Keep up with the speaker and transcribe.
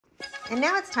And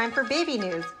now it's time for baby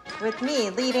news with me,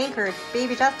 lead anchor,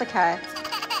 Baby Jessica.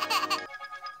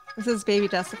 This is Baby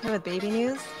Jessica with baby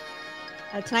news.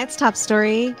 Tonight's top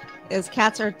story is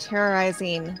cats are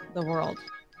terrorizing the world.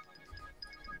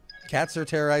 Cats are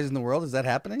terrorizing the world? Is that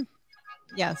happening?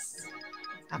 Yes.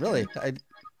 Really?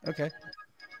 Okay.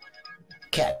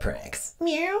 Cat pranks.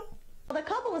 Meow. The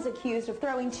couple is accused of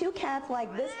throwing two cats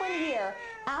like this one here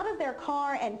out of their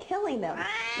car and killing them.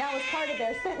 Now as part of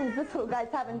their sentence, this little guy's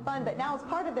having fun, but now as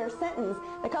part of their sentence,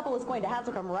 the couple is going to have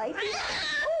to come right here.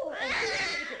 Ooh, and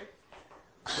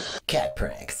cat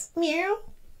pranks. Meow.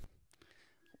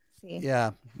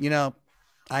 Yeah. You know,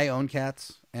 I own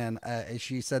cats, and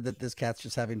she said that this cat's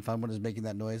just having fun when it's making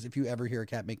that noise. If you ever hear a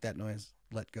cat make that noise,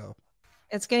 let go.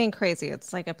 It's getting crazy.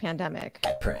 It's like a pandemic.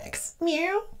 Cat pranks.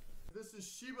 Meow. This is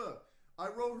Sheba. I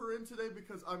wrote her in today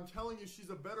because I'm telling you she's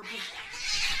a better person.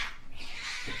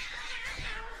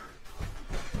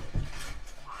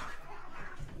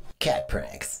 Cat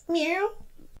pranks. Meow.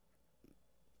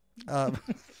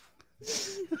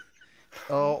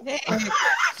 Oh,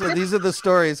 so these are the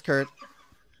stories, Kurt.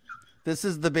 This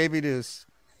is the baby news.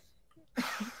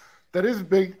 That is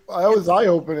big. That was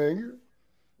eye-opening.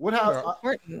 What happened?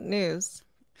 Important news.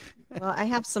 Well, I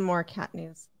have some more cat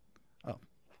news. Oh.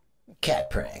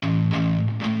 Cat prank.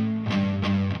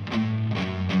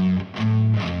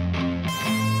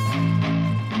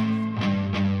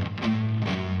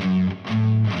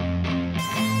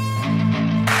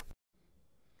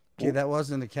 Okay, that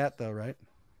wasn't a cat though, right?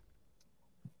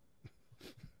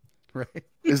 Right.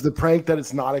 Is the prank that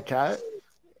it's not a cat?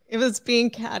 It was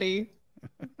being catty.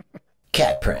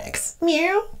 Cat pranks.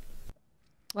 Meow.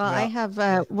 Well, I have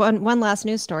one last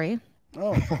news story.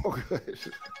 Oh, Oh, good.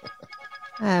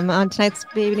 On tonight's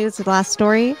baby news, the last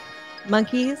story: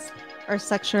 monkeys are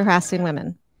sexually harassing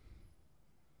women.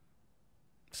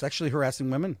 sexually harassing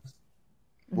women?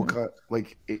 What kind?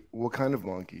 What kind of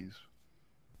monkeys?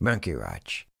 Monkey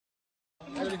watch.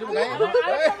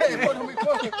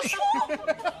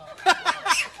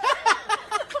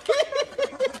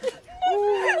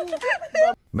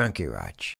 Monkey watch.